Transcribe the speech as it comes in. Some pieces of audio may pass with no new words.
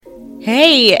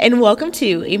Hey, and welcome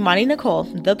to Imani Nicole,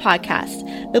 the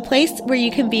podcast, the place where you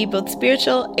can be both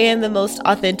spiritual and the most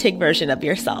authentic version of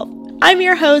yourself. I'm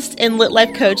your host and lit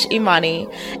life coach, Imani,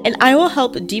 and I will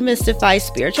help demystify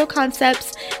spiritual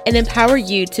concepts and empower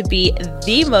you to be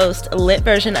the most lit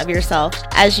version of yourself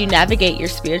as you navigate your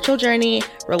spiritual journey,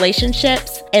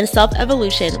 relationships, and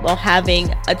self-evolution while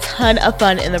having a ton of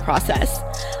fun in the process.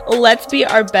 Let's be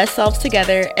our best selves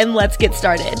together and let's get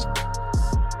started.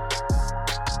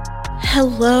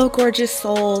 Hello, gorgeous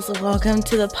souls. Welcome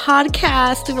to the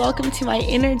podcast. Welcome to my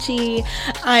energy.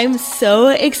 I'm so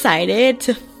excited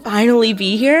to finally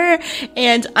be here,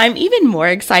 and I'm even more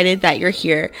excited that you're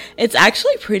here. It's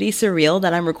actually pretty surreal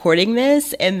that I'm recording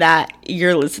this and that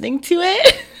you're listening to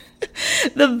it.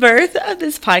 The birth of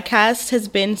this podcast has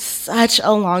been such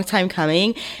a long time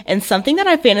coming and something that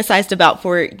I fantasized about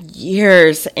for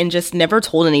years and just never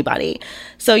told anybody.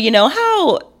 So you know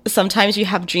how sometimes you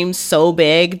have dreams so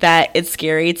big that it's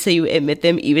scary to admit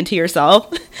them even to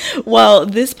yourself? Well,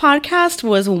 this podcast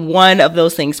was one of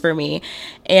those things for me.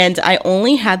 And I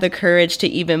only had the courage to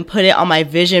even put it on my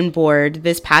vision board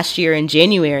this past year in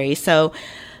January. So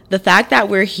the fact that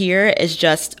we're here is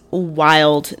just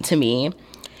wild to me.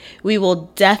 We will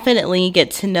definitely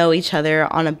get to know each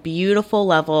other on a beautiful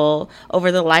level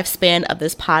over the lifespan of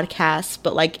this podcast.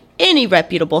 But like any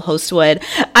reputable host would,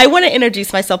 I want to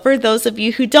introduce myself for those of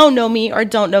you who don't know me or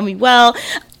don't know me well.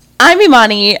 I'm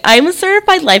Imani. I'm a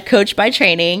certified life coach by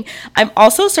training. I'm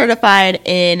also certified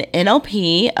in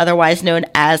NLP, otherwise known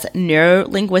as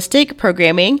Neuro-Linguistic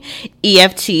Programming,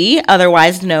 EFT,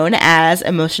 otherwise known as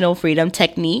Emotional Freedom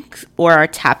Techniques or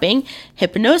tapping,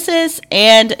 hypnosis,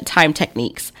 and time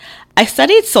techniques. I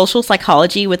studied social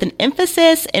psychology with an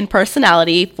emphasis in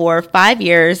personality for 5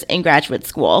 years in graduate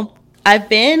school. I've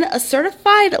been a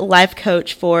certified life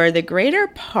coach for the greater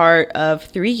part of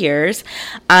 3 years.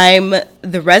 I'm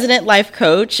the resident life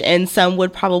coach, and some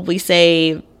would probably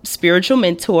say spiritual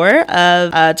mentor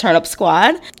of Turn Up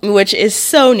Squad, which is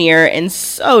so near and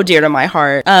so dear to my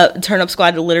heart. Turn Up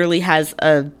Squad literally has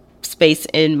a space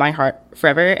in my heart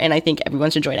forever, and I think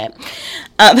everyone's enjoyed it.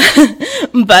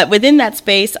 But within that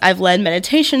space, I've led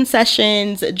meditation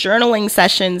sessions, journaling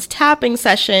sessions, tapping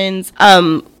sessions,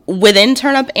 within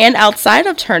Turn Up and outside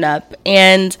of Turn Up.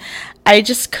 And I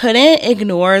just couldn't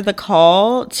ignore the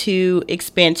call to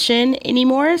expansion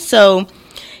anymore. So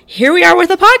here we are with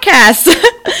a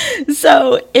podcast.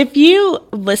 So if you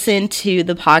listen to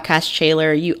the podcast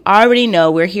trailer, you already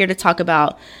know we're here to talk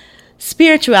about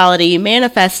spirituality,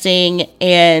 manifesting,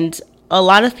 and a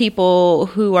lot of people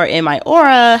who are in my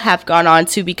aura have gone on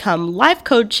to become life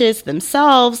coaches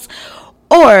themselves,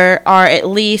 or are at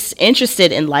least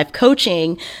interested in life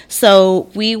coaching. So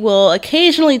we will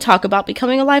occasionally talk about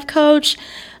becoming a life coach,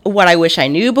 what I wish I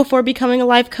knew before becoming a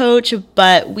life coach,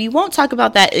 but we won't talk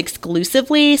about that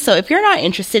exclusively. So if you're not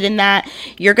interested in that,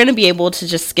 you're going to be able to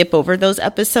just skip over those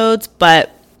episodes, but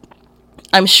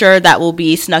I'm sure that will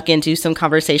be snuck into some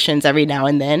conversations every now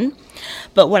and then.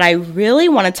 But what I really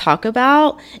want to talk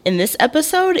about in this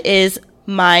episode is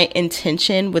my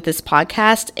intention with this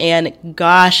podcast. And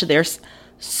gosh, there's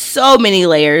so many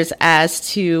layers as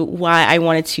to why I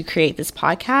wanted to create this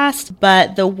podcast.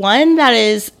 But the one that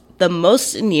is the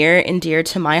most near and dear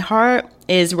to my heart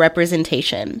is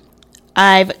representation.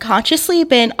 I've consciously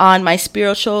been on my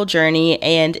spiritual journey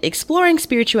and exploring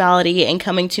spirituality and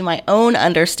coming to my own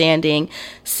understanding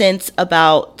since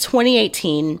about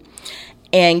 2018.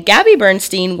 And Gabby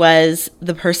Bernstein was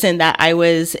the person that I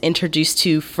was introduced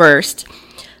to first.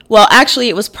 Well, actually,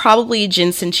 it was probably Jen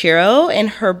Sincero in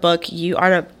her book, You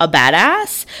Are a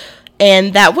Badass.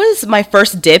 And that was my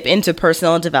first dip into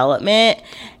personal development.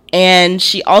 And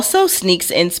she also sneaks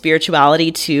in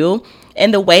spirituality too.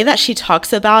 And the way that she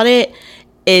talks about it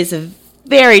is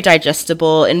very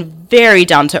digestible and very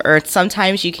down to earth.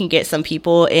 Sometimes you can get some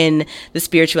people in the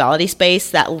spirituality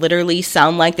space that literally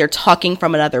sound like they're talking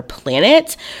from another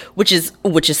planet, which is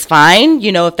fine.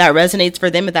 You know, if that resonates for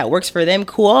them, if that works for them,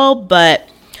 cool. But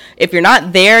if you're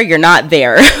not there, you're not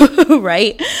there,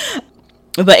 right?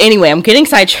 But anyway, I'm getting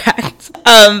sidetracked.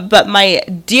 But my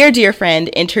dear friend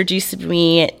introduced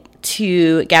me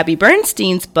to Gabby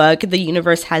Bernstein's book, The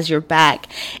Universe Has Your Back.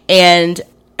 And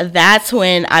that's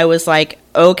when I was like,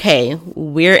 okay,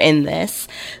 we're in this.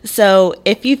 So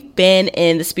if you've been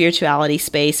in the spirituality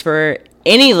space for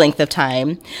any length of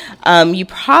time, you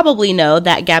probably know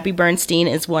that Gabby Bernstein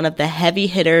is one of the heavy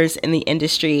hitters in the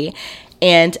industry.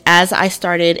 And as I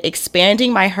started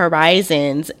expanding my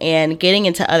horizons and getting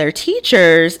into other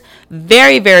teachers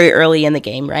very, very early in the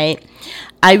game, right?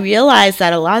 I realized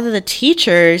that a lot of the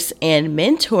teachers and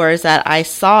mentors that I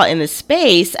saw in the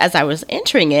space as I was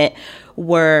entering it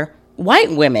were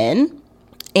white women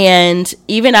And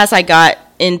even as I got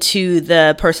into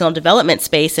the personal development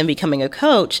space and becoming a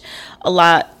coach, a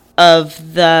lot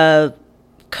of the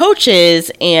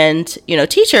coaches and,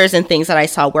 teachers and things that I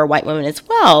saw were white women as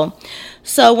well.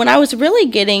 So when I was really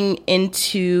getting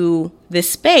into this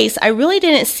space, I really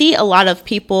didn't see a lot of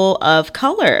people of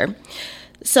color.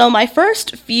 So my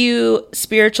first few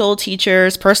spiritual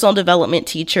teachers, personal development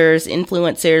teachers,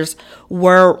 influencers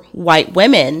were white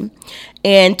women.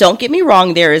 And don't get me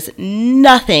wrong, there is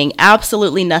nothing,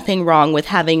 absolutely nothing wrong with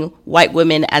having white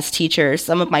women as teachers.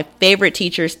 Some of my favorite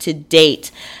teachers to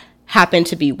date happen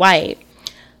to be white.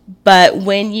 But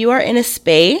when you are in a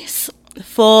space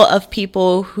full of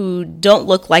people who don't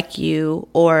look like you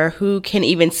or who can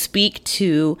even speak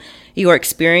to your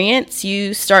experience,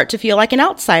 you start to feel like an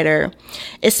outsider,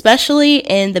 especially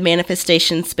in the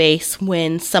manifestation space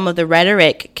when some of the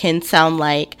rhetoric can sound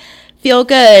like feel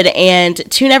good and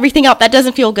tune everything out that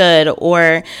doesn't feel good,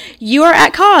 or you are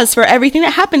at cause for everything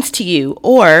that happens to you,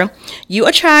 or you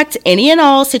attract any and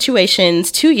all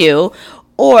situations to you,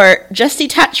 or just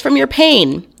detach from your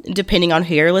pain, depending on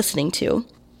who you're listening to.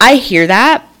 I hear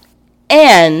that,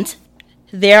 and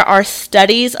there are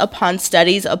studies upon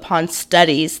studies upon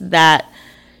studies that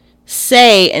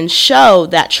say and show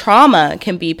that trauma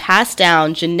can be passed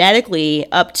down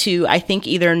genetically up to, I think,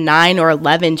 either 9 or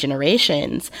 11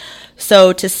 generations.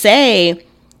 So to say,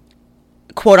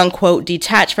 quote unquote,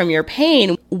 detach from your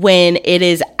pain when it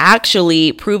is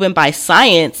actually proven by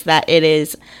science that it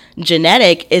is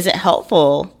genetic isn't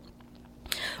helpful.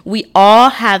 We all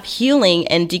have healing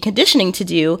and deconditioning to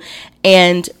do.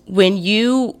 And when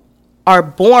you are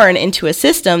born into a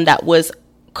system that was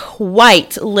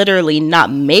quite literally not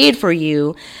made for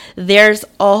you, there's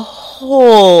a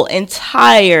whole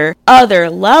entire other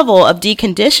level of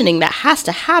deconditioning that has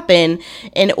to happen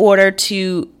in order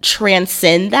to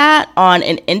transcend that on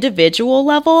an individual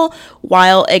level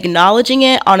while acknowledging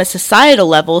it on a societal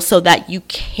level so that you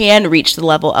can reach the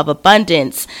level of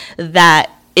abundance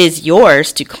that is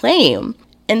yours to claim.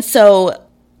 And so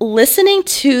listening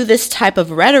to this type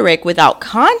of rhetoric without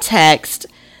context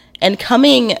and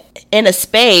coming in a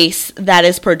space that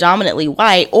is predominantly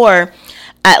white, or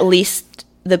at least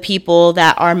the people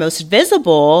that are most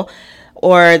visible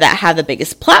or that have the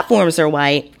biggest platforms are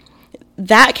white,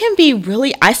 that can be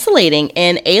really isolating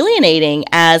and alienating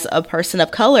as a person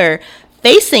of color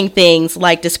facing things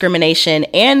like discrimination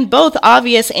and both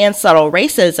obvious and subtle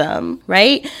racism,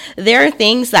 right? There are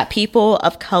things that people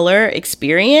of color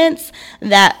experience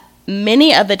that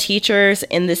many of the teachers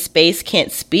in this space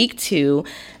can't speak to.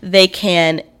 They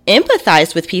can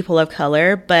empathize with people of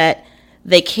color, but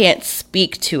they can't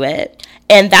speak to it.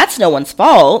 And that's no one's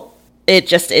fault. It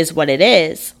just is what it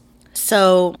is.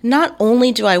 So not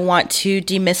only do I want to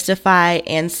demystify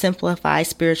and simplify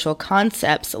spiritual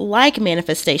concepts like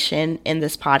manifestation in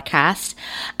this podcast,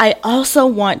 I also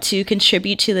want to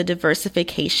contribute to the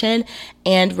diversification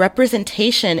and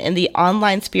representation in the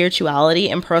online spirituality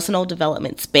and personal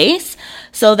development space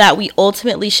so that we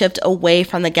ultimately shift away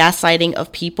from the gaslighting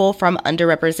of people from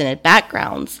underrepresented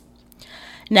backgrounds.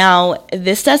 Now,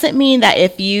 this doesn't mean that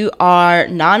if you are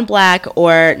non-Black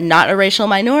or not a racial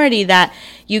minority that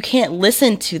you can't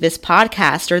listen to this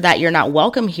podcast or that you're not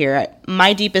welcome here.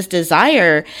 My deepest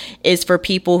desire is for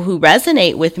people who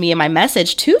resonate with me and my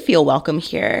message to feel welcome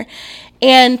here.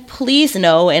 And please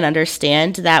know and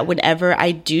understand that whenever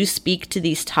I do speak to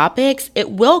these topics,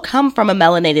 it will come from a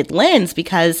melanated lens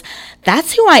because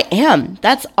that's who I am.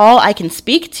 That's all I can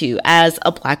speak to as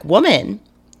a Black woman.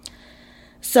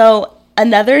 So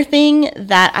another thing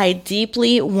that I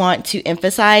deeply want to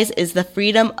emphasize is the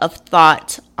freedom of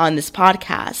thought on this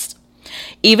podcast.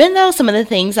 Even though some of the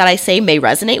things that I say may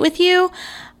resonate with you,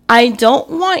 I don't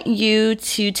want you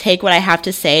to take what I have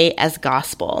to say as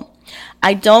gospel.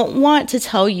 I don't want to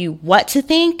tell you what to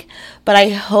think, but I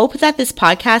hope that this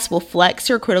podcast will flex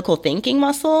your critical thinking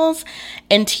muscles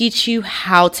and teach you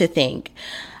how to think.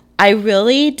 I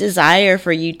really desire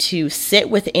for you to sit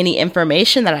with any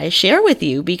information that I share with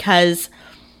you because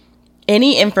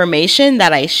any information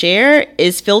that I share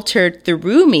is filtered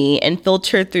through me and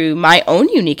filtered through my own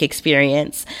unique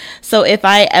experience. So if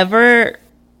I ever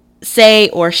say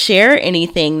or share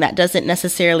anything that doesn't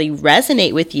necessarily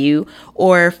resonate with you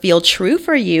or feel true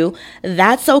for you,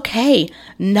 that's okay.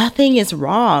 Nothing is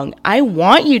wrong. I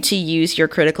want you to use your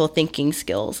critical thinking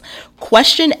skills.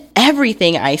 Question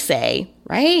everything I say,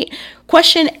 right?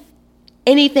 Question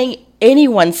anything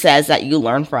anyone says that you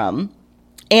learn from.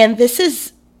 And this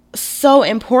is so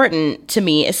important to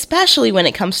me, especially when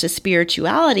it comes to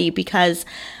spirituality, because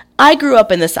I grew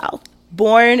up in the South.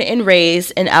 born and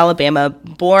raised in Alabama,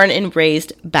 born and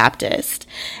raised Baptist.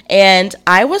 And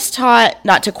I was taught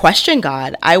not to question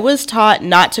God. I was taught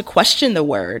not to question the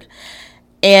word.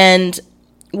 And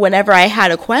whenever I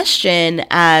had a question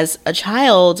as a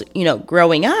child,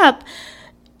 growing up,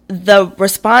 the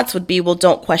response would be, well,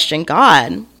 don't question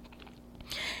God.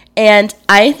 And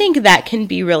I think that can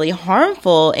be really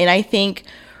harmful. And I think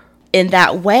in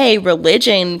that way,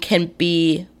 religion can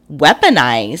be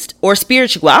weaponized, or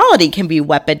spirituality can be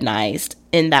weaponized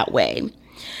in that way.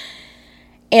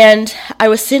 And I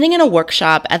was sitting in a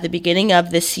workshop at the beginning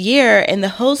of this year, and the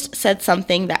host said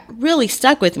something that really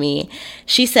stuck with me.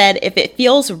 She said, if it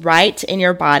feels right in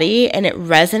your body and it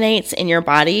resonates in your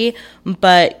body,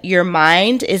 but your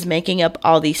mind is making up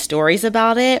all these stories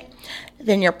about it,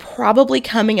 then you're probably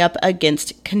coming up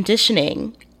against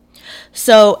conditioning.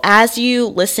 So as you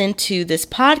listen to this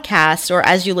podcast, or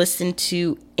as you listen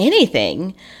to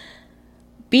anything,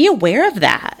 be aware of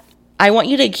that. I want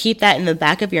you to keep that in the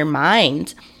back of your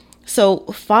mind. So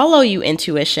follow your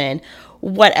intuition.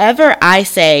 Whatever I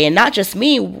say, and not just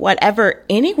me, whatever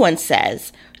anyone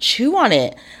says, chew on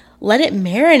it. Let it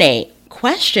marinate.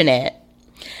 Question it.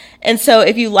 And so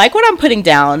if you like what I'm putting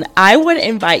down, I would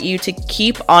invite you to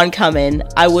keep on coming.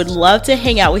 I would love to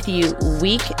hang out with you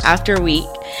week after week.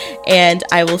 And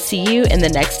I will see you in the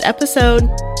next episode.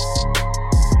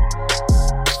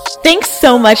 Thanks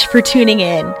so much for tuning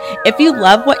in. If you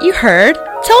love what you heard,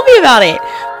 tell me about it.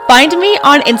 Find me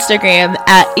on Instagram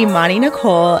at Imani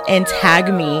Nicole and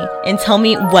tag me and tell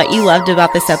me what you loved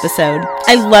about this episode.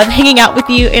 I love hanging out with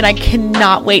you, and I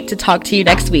cannot wait to talk to you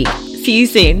next week. See you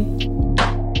soon.